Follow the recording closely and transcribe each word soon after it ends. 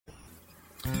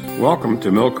Welcome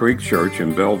to Mill Creek Church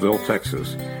in Belleville,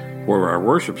 Texas, where our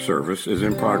worship service is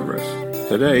in progress.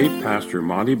 Today, Pastor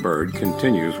Monty Bird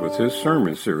continues with his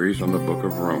sermon series on the book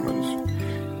of Romans.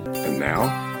 And now,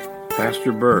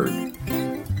 Pastor Bird.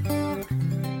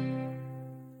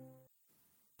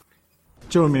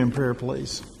 Join me in prayer,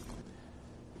 please.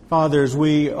 Father, as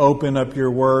we open up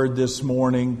your word this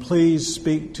morning, please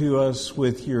speak to us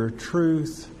with your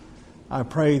truth. I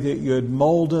pray that you would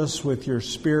mold us with your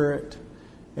Spirit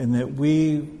and that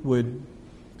we would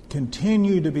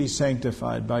continue to be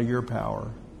sanctified by your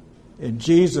power. In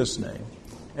Jesus' name,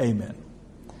 amen.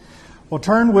 Well,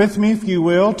 turn with me, if you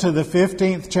will, to the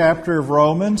 15th chapter of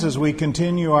Romans as we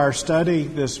continue our study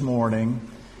this morning.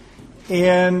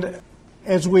 And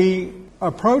as we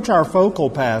approach our focal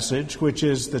passage, which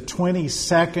is the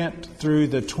 22nd through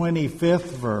the 25th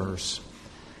verse,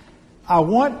 I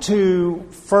want to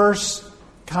first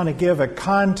kind of give a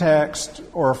context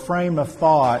or a frame of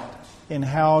thought in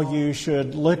how you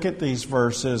should look at these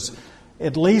verses,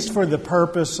 at least for the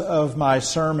purpose of my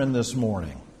sermon this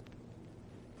morning.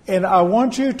 And I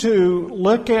want you to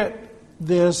look at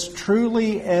this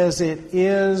truly as it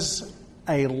is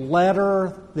a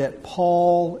letter that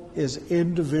Paul is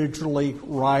individually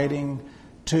writing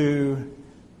to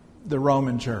the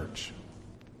Roman church.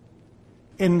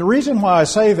 And the reason why I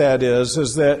say that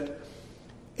is that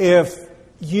if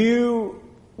you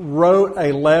wrote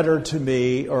a letter to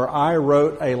me or I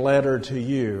wrote a letter to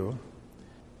you,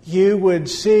 you would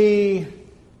see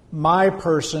my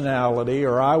personality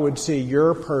or I would see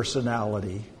your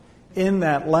personality in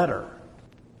that letter.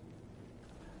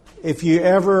 If you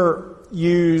ever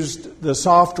used the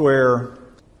software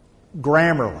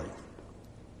Grammarly,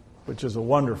 which is a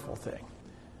wonderful thing,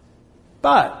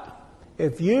 but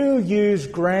if you use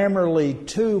Grammarly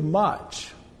too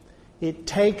much, it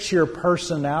takes your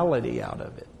personality out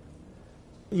of it.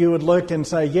 You would look and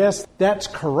say, yes, that's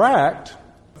correct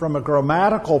from a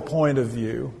grammatical point of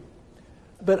view,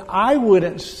 but I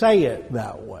wouldn't say it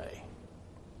that way.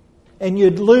 And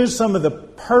you'd lose some of the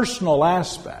personal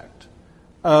aspect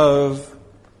of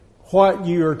what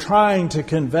you're trying to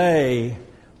convey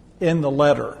in the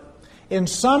letter. And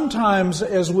sometimes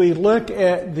as we look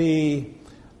at the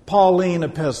Pauline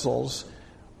epistles,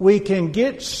 we can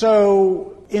get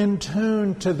so in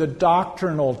tune to the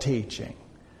doctrinal teaching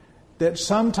that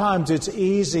sometimes it's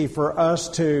easy for us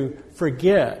to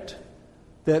forget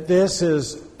that this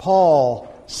is Paul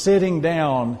sitting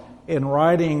down and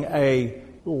writing a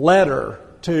letter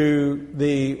to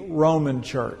the Roman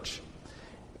church.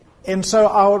 And so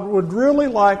I would really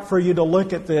like for you to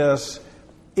look at this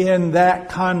in that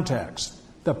context.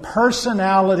 The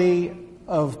personality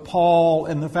of Paul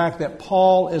and the fact that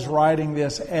Paul is writing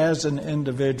this as an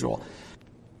individual.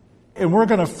 And we're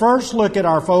going to first look at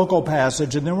our focal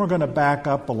passage and then we're going to back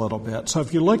up a little bit. So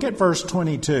if you look at verse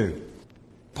 22,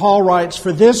 Paul writes,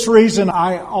 "For this reason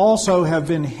I also have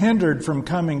been hindered from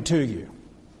coming to you.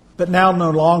 But now no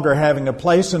longer having a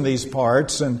place in these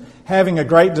parts and having a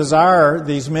great desire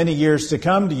these many years to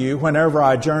come to you, whenever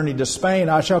I journey to Spain,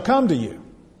 I shall come to you.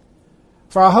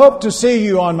 For I hope to see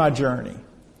you on my journey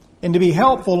and to be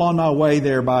helpful on my way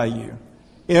there by you,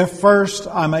 if first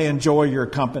I may enjoy your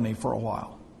company for a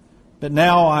while. But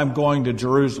now I'm going to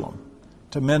Jerusalem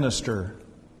to minister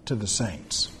to the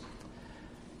saints."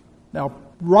 Now,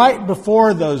 right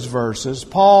before those verses,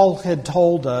 Paul had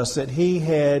told us that he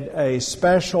had a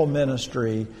special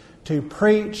ministry to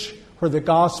preach where the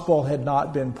gospel had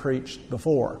not been preached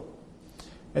before,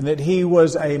 and that he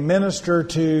was a minister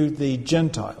to the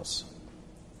Gentiles.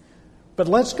 But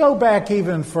let's go back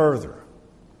even further.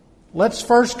 Let's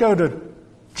first go to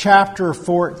chapter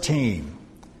 14.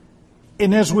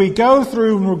 And as we go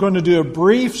through, and we're going to do a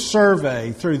brief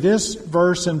survey through this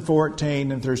verse in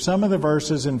 14 and through some of the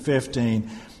verses in 15.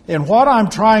 And what I'm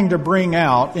trying to bring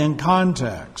out in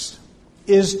context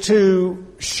is to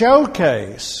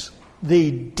showcase the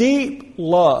deep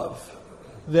love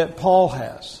that Paul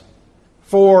has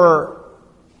for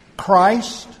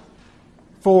Christ,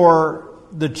 for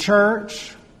the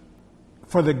church,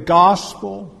 for the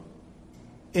gospel,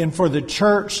 and for the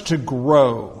church to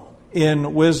grow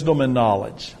in wisdom and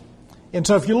knowledge. And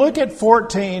so if you look at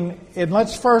 14, and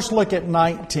let's first look at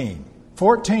 19.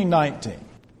 14:19.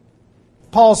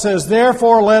 Paul says,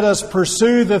 "Therefore let us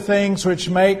pursue the things which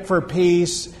make for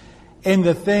peace and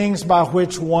the things by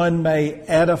which one may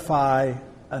edify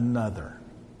another."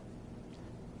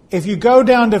 If you go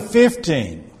down to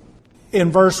 15,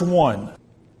 in verse 1,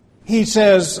 he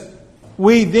says,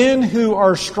 "We then who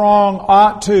are strong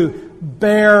ought to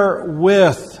bear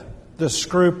with the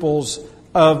scruples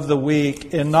of the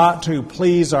weak and not to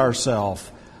please ourselves.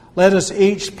 Let us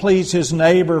each please his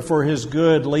neighbor for his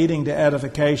good, leading to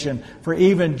edification. For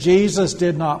even Jesus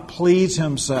did not please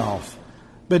himself,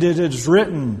 but it is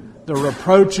written, the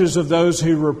reproaches of those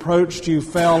who reproached you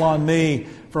fell on me.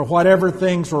 For whatever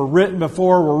things were written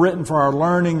before were written for our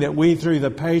learning, that we through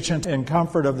the patience and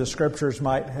comfort of the Scriptures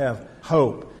might have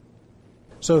hope.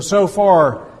 So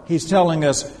far, he's telling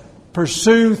us,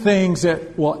 pursue things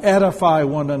that will edify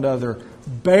one another.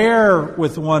 Bear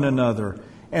with one another.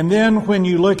 And then when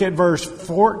you look at verse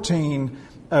 14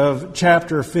 of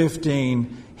chapter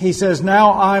 15, he says,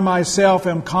 now I myself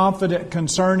am confident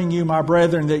concerning you, my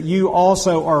brethren, that you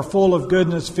also are full of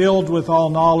goodness, filled with all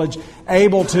knowledge,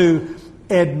 able to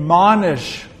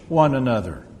admonish one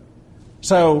another.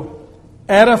 So,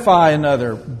 edify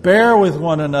another, bear with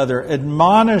one another,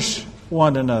 admonish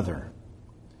one another.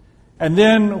 And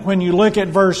then when you look at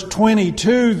verse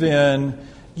 22 then,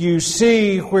 you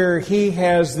see where he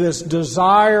has this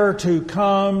desire to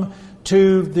come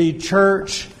to the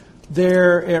church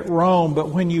there at Rome. But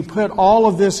when you put all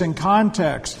of this in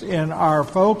context in our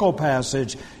focal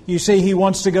passage, you see he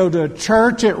wants to go to a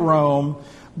church at Rome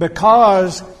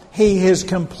because he has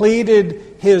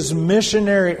completed his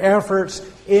missionary efforts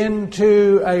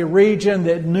into a region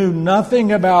that knew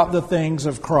nothing about the things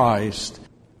of Christ.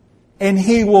 And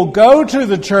he will go to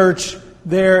the church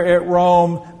there at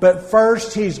Rome, but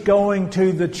first he's going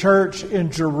to the church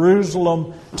in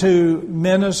Jerusalem to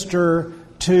minister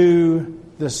to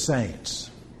the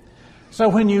saints. So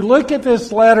when you look at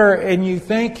this letter and you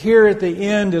think here at the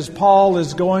end, as Paul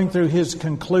is going through his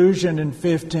conclusion in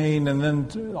 15 and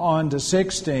then on to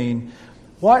 16,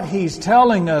 what he's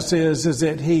telling us is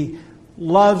that he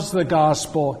loves the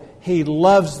gospel, he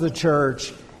loves the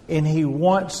church, and he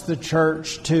wants the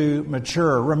church to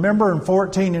mature. Remember in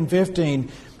 14 and 15,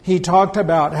 he talked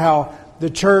about how the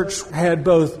church had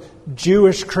both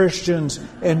Jewish Christians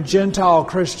and Gentile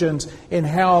Christians, and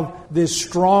how the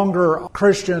stronger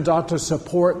Christians ought to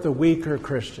support the weaker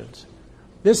Christians.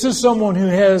 This is someone who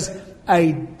has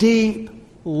a deep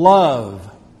love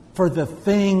for the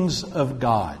things of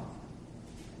God.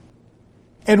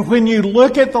 And when you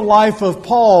look at the life of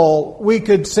Paul, we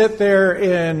could sit there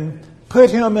and put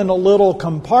him in a little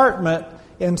compartment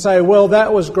and say, well,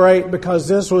 that was great because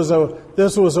this was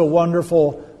a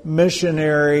wonderful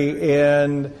missionary,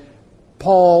 and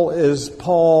Paul is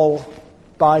Paul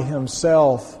by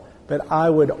himself. But I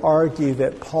would argue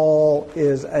that Paul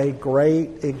is a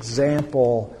great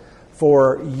example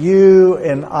for you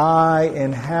and I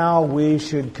in how we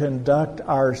should conduct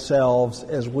ourselves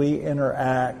as we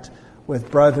interact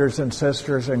with brothers and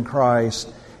sisters in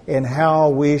Christ, and how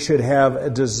we should have a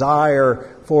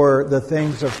desire for the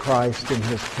things of Christ in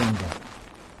His kingdom.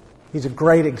 He's a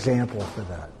great example for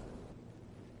that.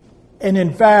 And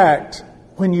in fact,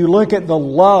 when you look at the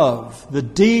love, the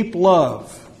deep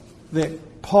love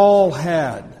that Paul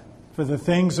had for the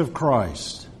things of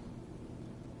Christ,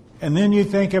 and then you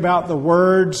think about the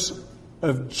words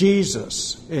of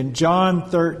Jesus in John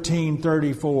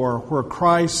 13:34, where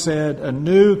Christ said, "A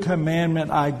new commandment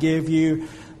I give you,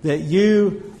 that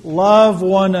you love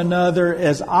one another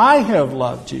as I have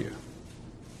loved you,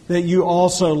 that you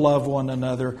also love one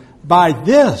another. By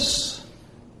this,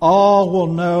 all will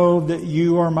know that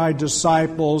you are my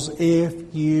disciples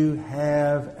if you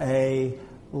have a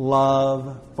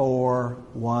love for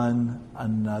one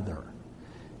another."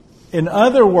 In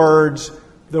other words,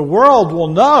 the world will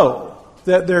know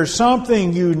that there's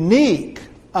something unique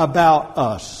about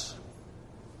us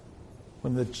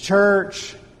when the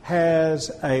church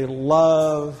has a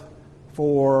love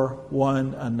for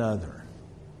one another.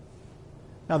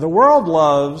 Now, the world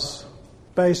loves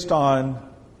based on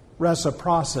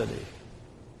reciprocity.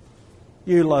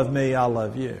 You love me, I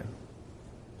love you.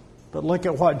 But look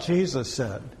at what Jesus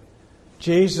said.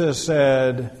 Jesus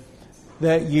said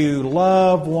that you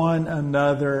love one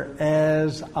another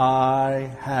as I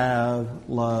have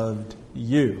loved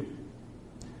you.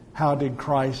 How did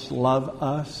Christ love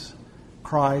us?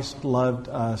 Christ loved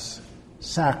us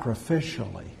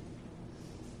sacrificially.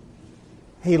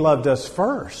 He loved us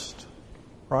first,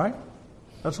 right?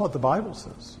 That's what the Bible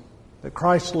says. That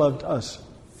Christ loved us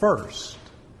first.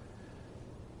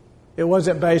 It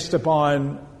wasn't based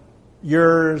upon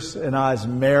yours and I's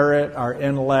merit, our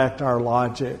intellect, our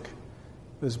logic.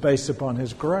 It was based upon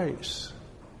His grace.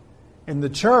 And the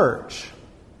church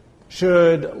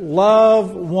should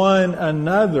love one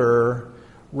another,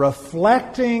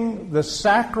 reflecting the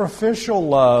sacrificial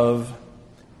love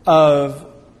of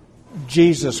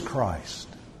Jesus Christ.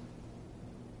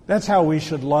 That's how we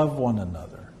should love one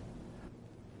another.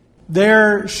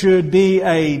 There should be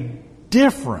a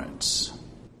difference.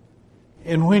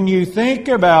 And when you think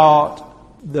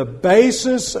about the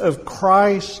basis of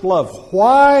Christ's love.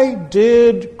 Why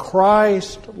did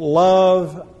Christ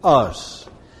love us?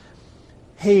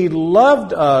 He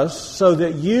loved us so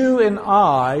that you and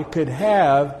I could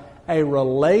have a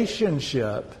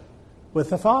relationship with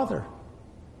the Father.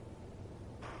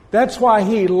 That's why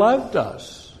He loved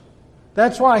us.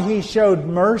 That's why He showed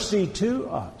mercy to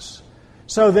us,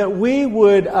 so that we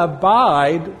would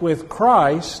abide with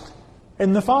Christ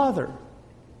in the Father.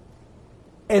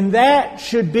 And that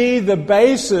should be the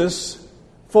basis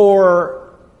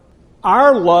for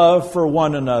our love for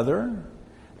one another.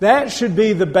 That should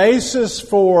be the basis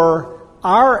for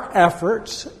our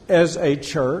efforts as a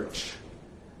church,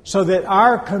 so that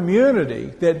our community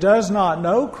that does not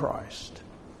know Christ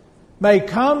may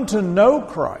come to know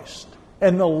Christ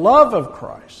and the love of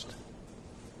Christ.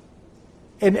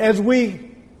 And as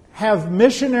we have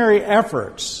missionary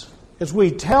efforts, as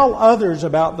we tell others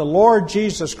about the Lord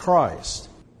Jesus Christ,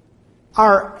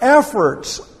 our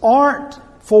efforts aren't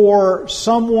for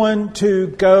someone to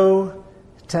go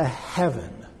to heaven.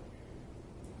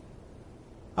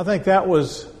 I think that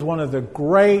was one of the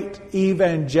great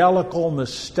evangelical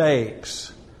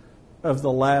mistakes of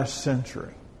the last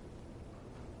century.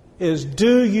 Is,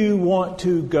 do you want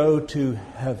to go to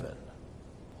heaven?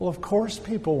 Well, of course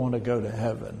people want to go to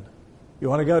heaven. You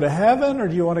want to go to heaven or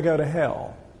do you want to go to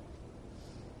hell?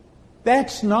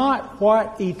 That's not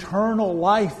what eternal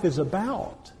life is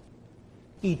about.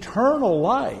 Eternal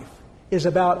life is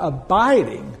about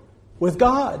abiding with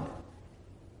God.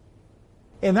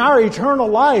 And our eternal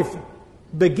life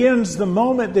begins the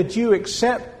moment that you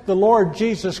accept the Lord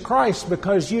Jesus Christ,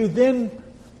 because you then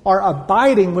are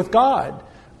abiding with God.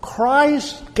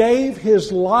 Christ gave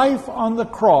His life on the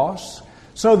cross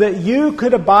so that you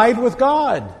could abide with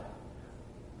God.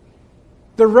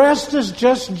 The rest is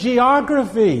just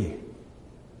geography.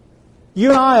 You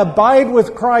and I abide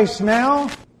with Christ now.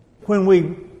 When we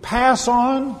pass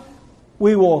on,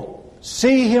 we will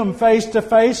see Him face to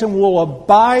face and we'll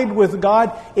abide with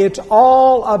God. It's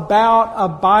all about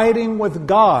abiding with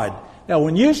God. Now,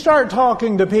 when you start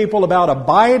talking to people about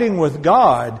abiding with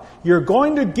God, you're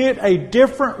going to get a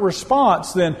different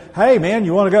response than, hey man,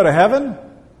 you want to go to heaven?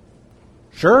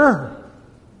 Sure.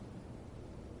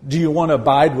 Do you want to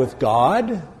abide with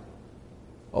God?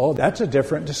 Oh, that's a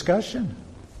different discussion.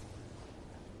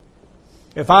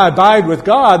 If I abide with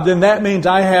God, then that means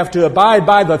I have to abide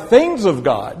by the things of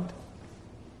God.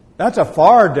 That's a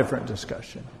far different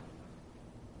discussion.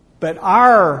 But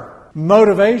our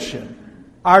motivation,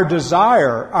 our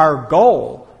desire, our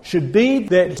goal should be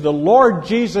that the Lord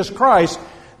Jesus Christ,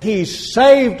 He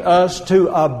saved us to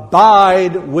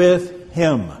abide with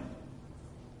Him.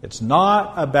 It's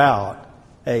not about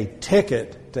a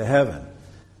ticket to heaven.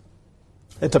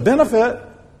 It's a benefit.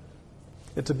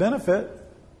 It's a benefit.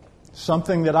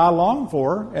 Something that I long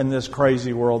for in this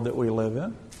crazy world that we live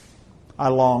in. I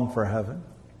long for heaven.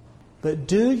 But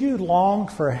do you long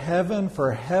for heaven,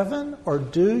 or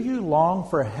do you long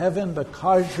for heaven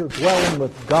because you're dwelling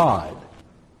with God?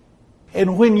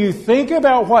 And when you think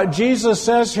about what Jesus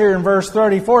says here in verse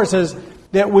 34, it says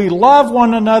that we love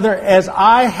one another as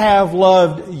I have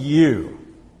loved you.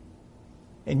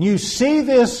 And you see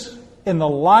this in the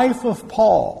life of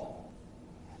Paul,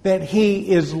 that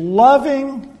he is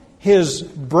loving his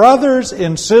brothers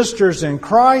and sisters in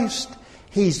Christ.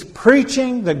 He's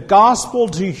preaching the gospel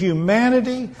to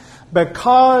humanity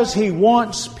because he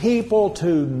wants people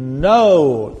to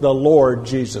know the Lord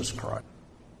Jesus Christ.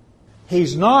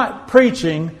 He's not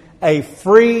preaching a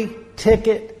free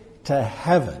ticket to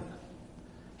heaven.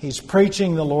 He's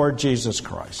preaching the Lord Jesus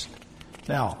Christ.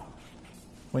 Now,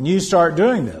 when you start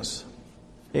doing this,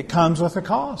 it comes with a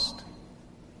cost.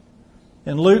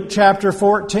 In Luke chapter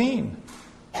 14,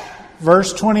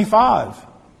 verse 25,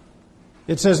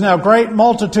 it says, "Now great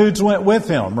multitudes went with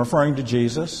him," referring to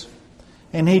Jesus.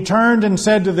 "And he turned and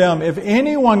said to them, if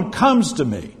anyone comes to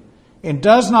me and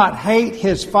does not hate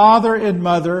his father and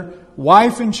mother,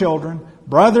 wife and children,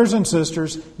 brothers and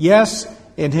sisters, yes,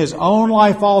 in his own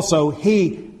life also,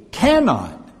 he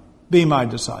cannot be my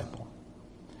disciple.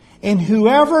 And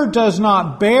whoever does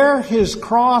not bear his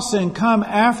cross and come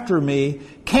after me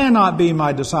cannot be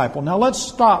my disciple." Now let's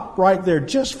stop right there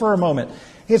just for a moment.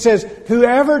 It says,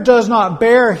 whoever does not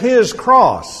bear his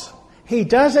cross. He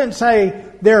doesn't say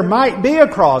there might be a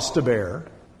cross to bear.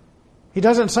 He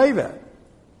doesn't say that.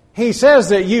 He says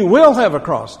that you will have a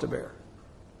cross to bear.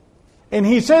 And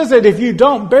he says that if you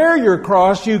don't bear your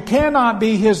cross, you cannot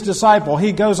be his disciple.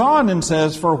 He goes on and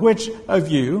says, "For which of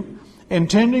you,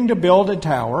 intending to build a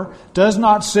tower, does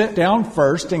not sit down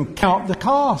first and count the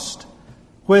cost,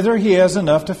 whether he has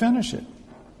enough to finish it?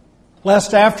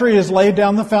 lest after he has laid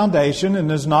down the foundation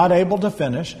and is not able to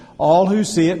finish, all who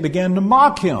see it begin to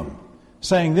mock him,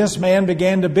 saying, this man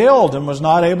began to build and was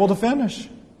not able to finish.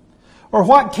 Or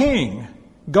what king,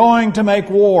 going to make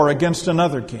war against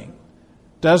another king,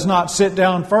 does not sit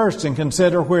down first and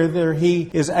consider whether he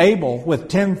is able with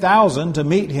 10,000 to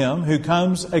meet him who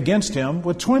comes against him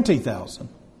with 20,000?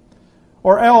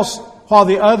 Or else, while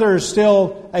the other is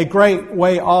still a great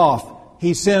way off,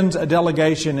 he sends a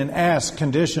delegation and asks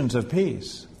conditions of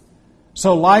peace.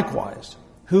 So likewise,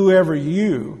 whoever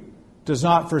you does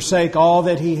not forsake all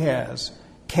that he has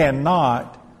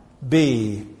cannot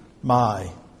be my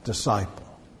disciple.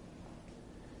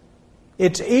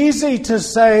 It's easy to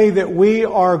say that we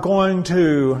are going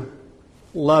to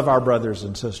love our brothers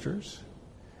and sisters.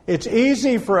 It's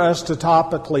easy for us to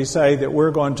topically say that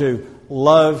we're going to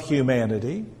love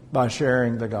humanity by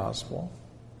sharing the gospel.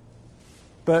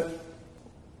 But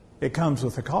it comes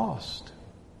with a cost.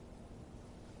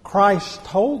 Christ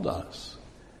told us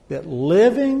that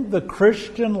living the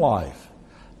Christian life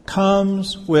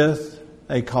comes with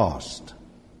a cost.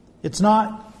 It's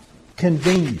not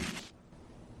convenient.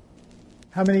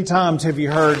 How many times have you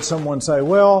heard someone say,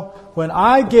 well, when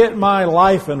I get my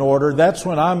life in order, that's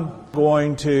when I'm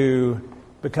going to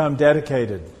become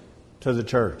dedicated to the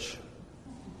church.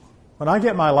 When I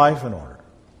get my life in order.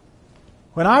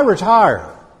 When I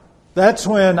retire, that's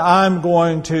when I'm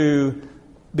going to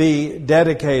be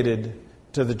dedicated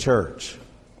to the church.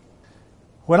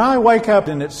 When I wake up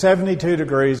and it's 72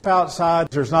 degrees outside,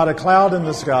 there's not a cloud in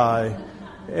the sky,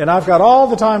 and I've got all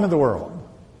the time in the world,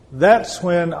 that's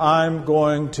when I'm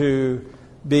going to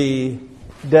be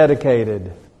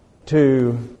dedicated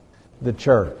to the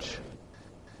church.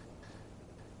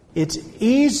 It's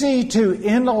easy to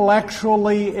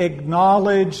intellectually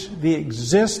acknowledge the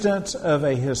existence of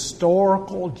a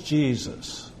historical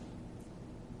Jesus.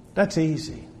 That's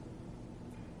easy.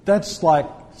 That's like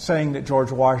saying that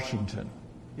George Washington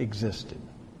existed.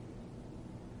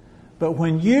 But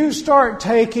when you start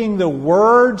taking the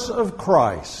words of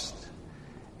Christ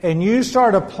and you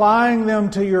start applying them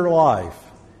to your life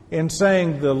and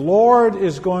saying, the Lord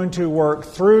is going to work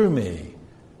through me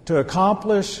to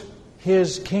accomplish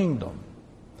His kingdom,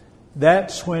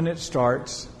 that's when it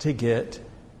starts to get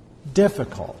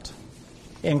difficult.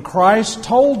 And Christ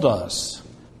told us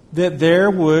that there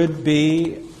would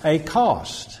be a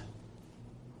cost.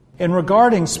 And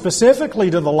regarding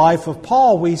specifically to the life of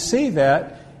Paul, we see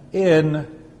that in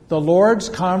the Lord's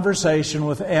conversation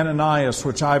with Ananias,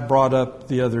 which I brought up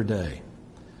the other day.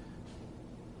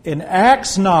 In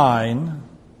Acts 9,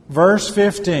 verse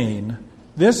 15,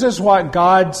 this is what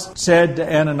God said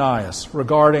to Ananias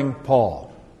regarding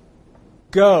Paul.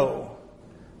 Go,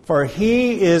 for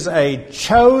he is a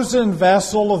chosen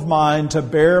vessel of mine to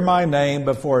bear my name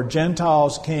before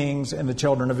Gentiles, kings, and the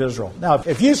children of Israel. Now,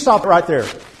 if you stop right there,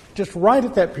 just right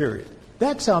at that period,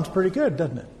 that sounds pretty good,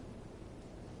 doesn't it?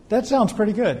 That sounds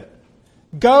pretty good.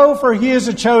 Go, for he is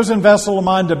a chosen vessel of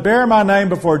mine to bear my name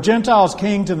before Gentiles,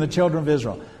 kings, and the children of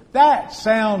Israel. That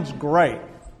sounds great.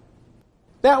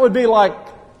 That would be like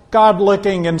God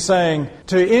looking and saying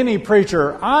to any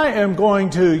preacher, I am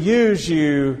going to use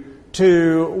you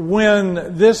to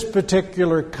win this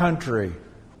particular country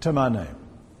to my name.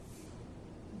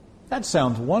 That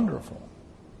sounds wonderful.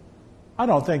 I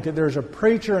don't think that there's a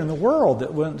preacher in the world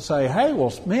that wouldn't say, hey,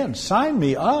 well, man, sign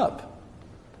me up.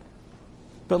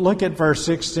 But look at verse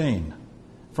 16.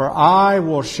 For I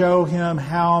will show him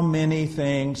how many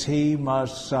things he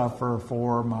must suffer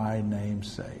for my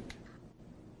name's sake.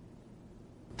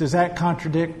 Does that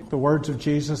contradict the words of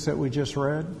Jesus that we just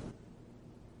read?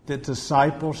 That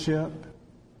discipleship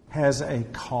has a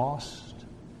cost.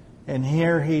 And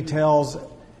here he tells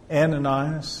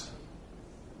Ananias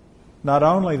not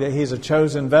only that he's a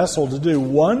chosen vessel to do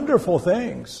wonderful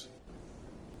things.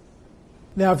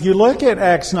 Now, if you look at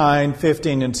Acts 9,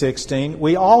 15 and 16,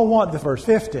 we all want the verse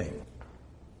 15.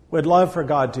 We'd love for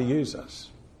God to use us.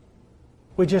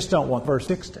 We just don't want verse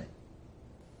 16.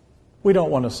 We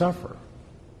don't want to suffer.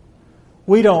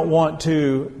 We don't want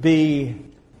to be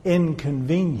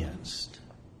inconvenienced.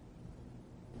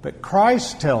 But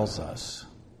Christ tells us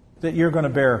that you're going to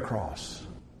bear a cross.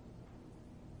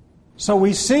 So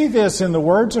we see this in the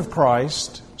words of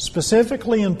Christ,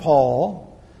 specifically in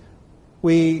Paul.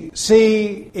 We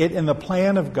see it in the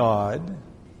plan of God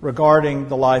regarding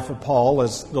the life of Paul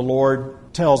as the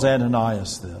Lord tells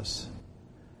Ananias this.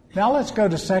 Now let's go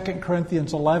to 2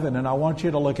 Corinthians 11, and I want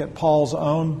you to look at Paul's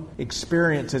own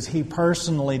experience as he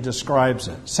personally describes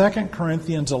it. 2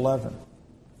 Corinthians 11.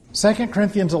 2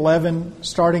 Corinthians 11,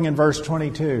 starting in verse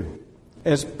 22.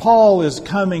 As Paul is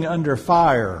coming under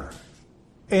fire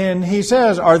And he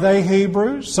says, are they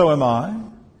Hebrews? So am I.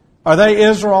 Are they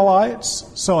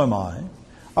Israelites? So am I.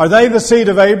 Are they the seed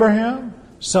of Abraham?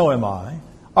 So am I.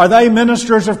 Are they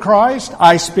ministers of Christ?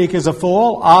 I speak as a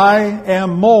fool. I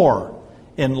am more.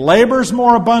 In labors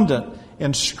more abundant,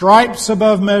 in stripes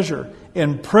above measure,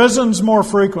 in prisons more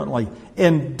frequently,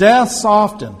 in deaths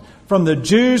often. From the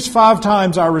Jews 5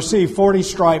 times I received 40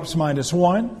 stripes minus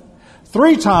 1.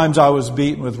 3 times I was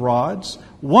beaten with rods.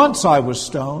 Once I was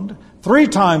stoned. 3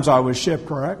 times I was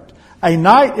shipwrecked. A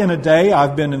night and a day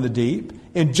I've been in the deep,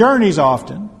 in journeys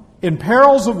often, in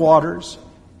perils of waters,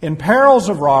 in perils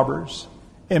of robbers,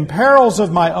 in perils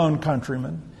of my own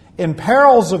countrymen, in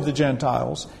perils of the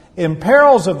Gentiles, in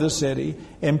perils of the city,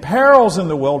 in perils in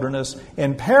the wilderness,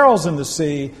 in perils in the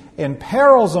sea, in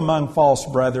perils among false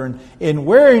brethren, in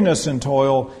weariness and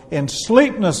toil, in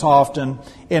sleepiness often,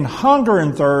 in hunger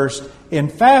and thirst, in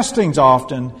fastings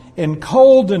often, in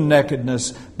cold and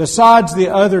nakedness, besides the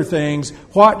other things,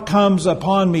 what comes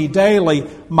upon me daily,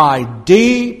 my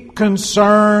deep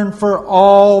concern for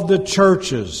all the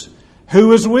churches.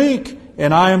 Who is weak,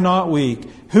 and I am not weak?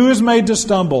 Who is made to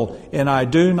stumble, and I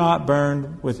do not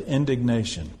burn with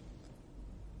indignation?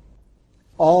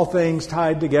 All things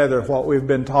tied together, what we've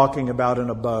been talking about in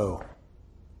a bow.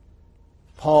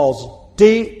 Paul's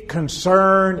deep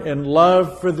concern and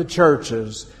love for the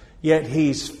churches, yet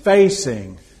he's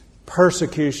facing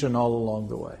persecution all along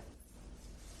the way.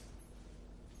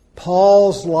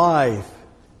 Paul's life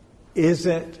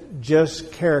isn't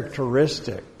just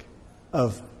characteristic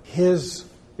of his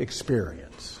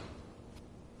experience.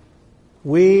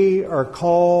 We are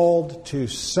called to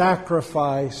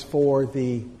sacrifice for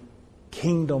the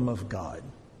kingdom of God.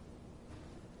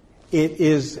 It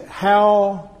is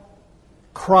how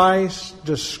Christ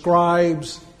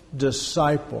describes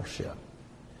discipleship.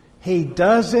 He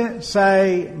doesn't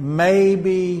say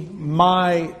maybe,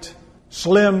 might,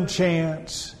 slim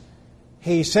chance.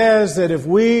 He says that if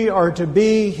we are to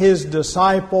be His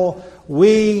disciple,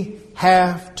 we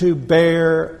have to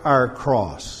bear our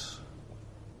cross.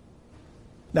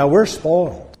 Now, we're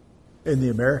spoiled in the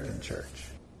American church.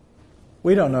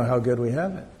 We don't know how good we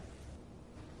have it.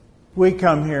 We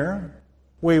come here,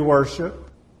 we worship.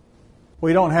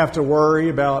 We don't have to worry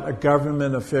about a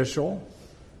government official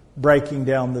breaking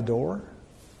down the door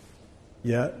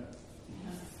yet.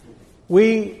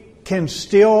 We can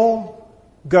still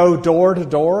go door to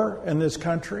door in this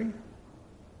country,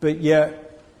 but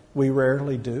yet we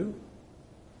rarely do.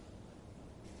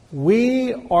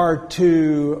 We are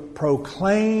to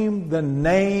proclaim the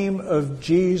name of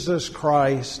Jesus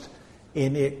Christ,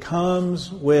 and it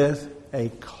comes with a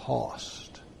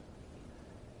cost.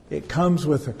 It comes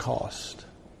with a cost.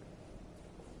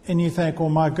 And you think, well,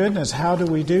 my goodness, how do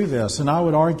we do this? And I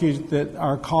would argue that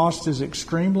our cost is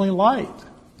extremely light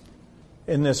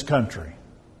in this country.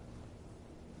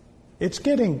 It's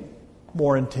getting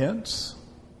more intense,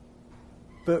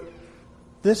 but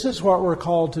this is what we're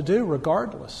called to do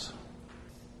regardless.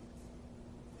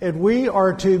 And we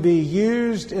are to be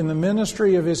used in the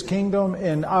ministry of His kingdom,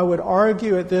 and I would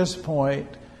argue at this point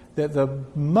that the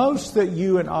most that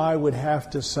you and I would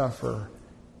have to suffer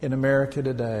in America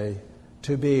today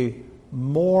to be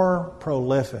more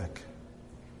prolific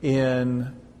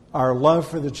in our love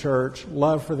for the church,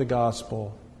 love for the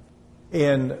gospel,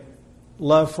 and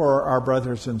love for our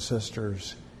brothers and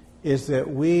sisters is that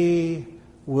we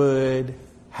would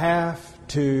have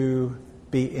to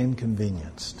be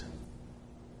inconvenienced.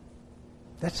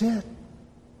 That's it.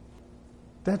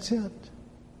 That's it.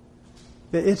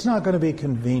 It's not going to be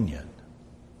convenient.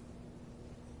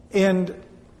 And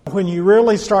when you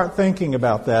really start thinking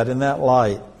about that in that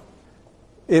light,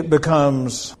 it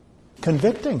becomes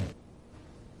convicting.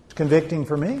 It's convicting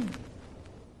for me.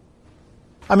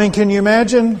 I mean, can you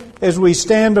imagine as we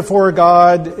stand before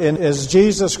God and as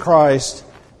Jesus Christ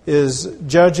is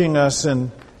judging us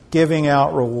and giving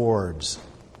out rewards?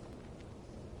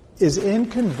 Is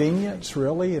inconvenience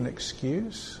really an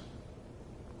excuse?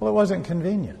 Well, it wasn't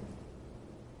convenient.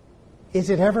 Is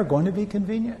it ever going to be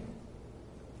convenient?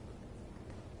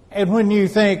 And when you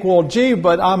think, well, gee,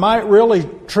 but I might really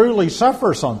truly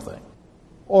suffer something,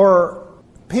 or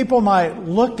people might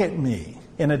look at me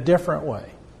in a different way.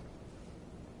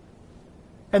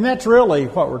 And that's really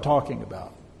what we're talking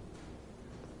about.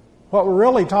 What we're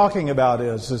really talking about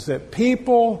is that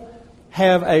people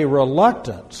have a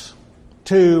reluctance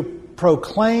to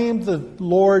proclaim the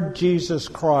Lord Jesus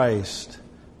Christ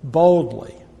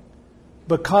boldly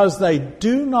because they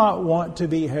do not want to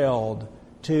be held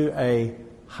to a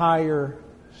higher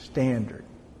standard.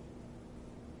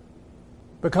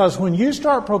 Because when you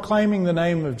start proclaiming the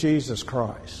name of Jesus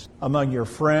Christ among your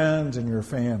friends and your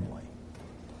family,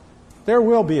 there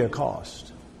will be a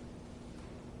cost.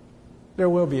 There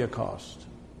will be a cost.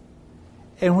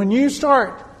 And when you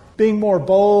start being more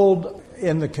bold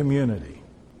in the community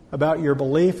about your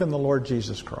belief in the Lord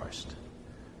Jesus Christ,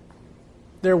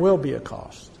 there will be a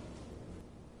cost.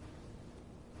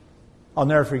 I'll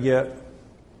never forget,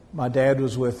 my dad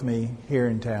was with me here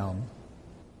in town.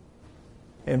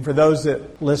 And for those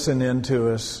that listen in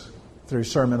to us through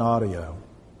sermon audio,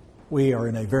 we are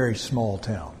in a very small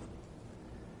town.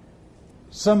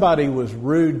 Somebody was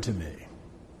rude to me.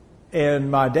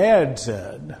 And my dad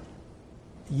said,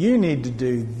 you need to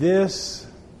do this,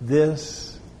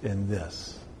 this, and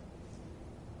this.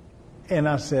 And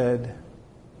I said,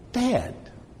 Dad,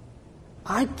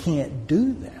 I can't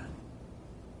do that.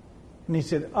 And he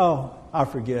said, oh, I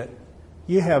forget.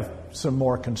 You have some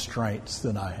more constraints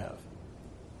than I have.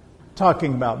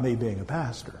 Talking about me being a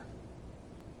pastor.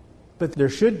 But there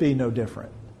should be no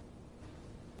different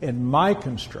in my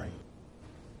constraint,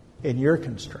 in your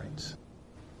constraints.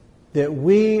 That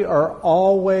we are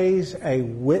always a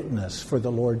witness for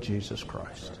the Lord Jesus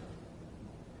Christ.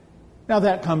 Now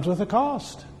that comes with a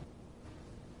cost.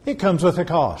 It comes with a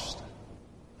cost.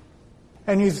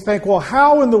 And you think, well,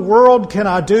 how in the world can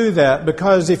I do that?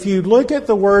 Because if you look at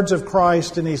the words of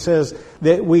Christ and He says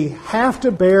that we have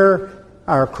to bear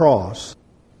our cross,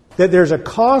 that there's a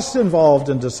cost involved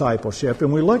in discipleship.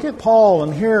 And we look at Paul,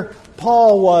 and here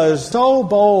Paul was so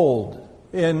bold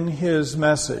in his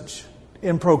message,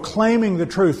 in proclaiming the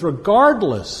truth,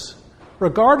 regardless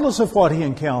of what he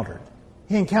encountered.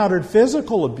 He encountered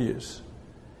physical abuse.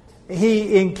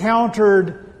 He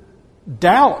encountered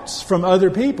doubts from other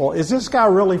people. Is this guy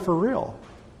really for real?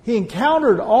 He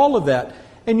encountered all of that.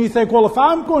 And you think, well, if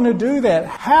I'm going to do that,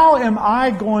 how am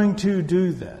I going to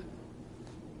do that?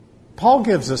 Paul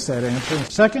gives us that answer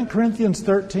in 2 Corinthians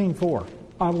 13:4.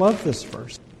 I love this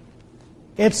verse.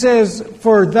 It says,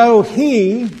 for though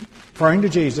He, referring to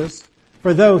Jesus,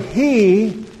 for though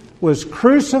He was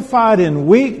crucified in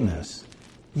weakness,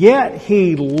 yet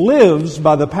He lives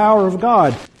by the power of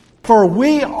God. For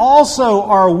we also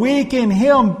are weak in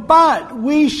Him, but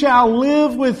we shall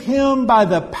live with Him by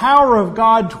the power of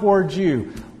God towards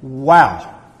you.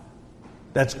 Wow.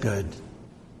 That's good.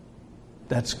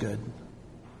 That's good.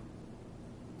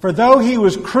 For though He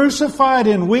was crucified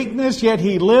in weakness, yet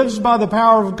He lives by the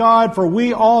power of God. For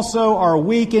we also are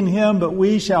weak in Him, but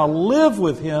we shall live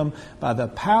with Him by the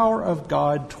power of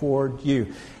God toward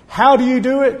you. How do you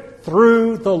do it?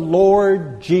 Through the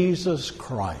Lord Jesus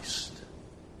Christ.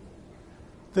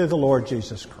 Through the Lord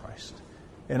Jesus Christ.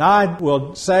 And I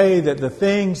will say that the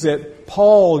things that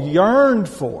Paul yearned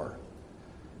for,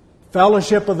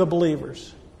 fellowship of the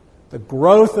believers, the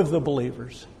growth of the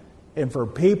believers, and for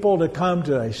people to come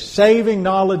to a saving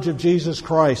knowledge of Jesus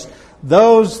Christ,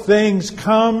 those things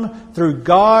come through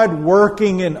God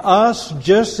working in us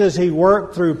just as He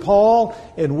worked through Paul.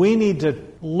 And we need to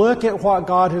look at what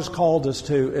God has called us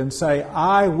to and say,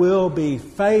 I will be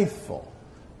faithful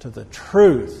to the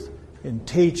truth and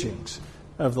teachings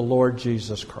of the Lord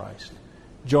Jesus Christ.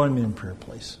 Join me in prayer,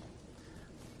 please.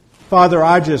 Father,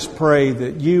 I just pray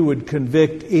that You would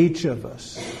convict each of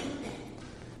us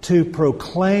to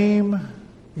proclaim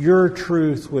Your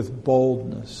truth with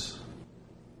boldness.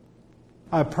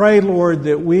 I pray, Lord,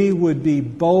 that we would be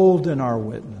bold in our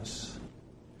witness.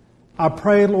 I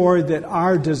pray, Lord, that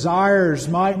our desires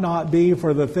might not be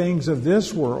for the things of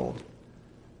this world,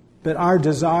 but our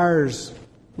desires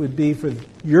would be for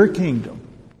Your kingdom.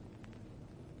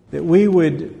 That we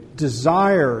would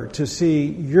desire to see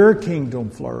Your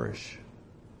kingdom flourish.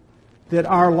 That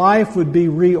our life would be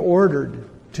reordered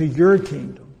to Your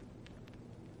kingdom.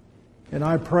 And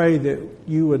I pray that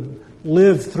You would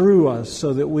live through us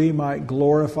so that we might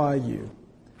glorify You.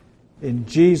 In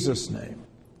Jesus' name,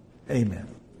 amen.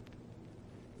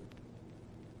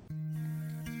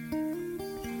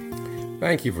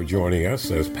 Thank you for joining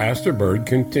us as Pastor Bird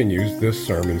continues this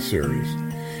sermon series.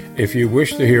 If you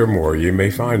wish to hear more, you may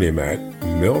find him at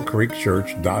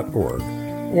millcreekchurch.org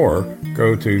or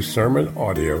go to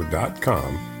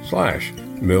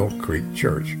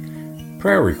sermonaudio.com/millcreekchurch.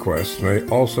 Prayer requests may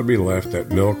also be left at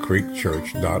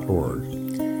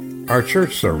millcreekchurch.org. Our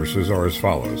church services are as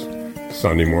follows.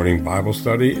 Sunday morning Bible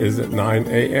study is at 9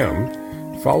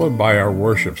 a.m., followed by our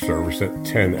worship service at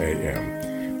 10 a.m.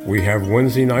 We have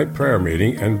Wednesday night prayer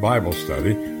meeting and Bible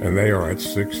study, and they are at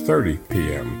 6:30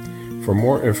 p.m. For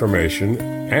more information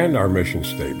and our mission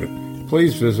statement,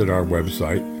 please visit our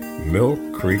website,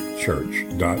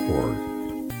 millcreekchurch.org.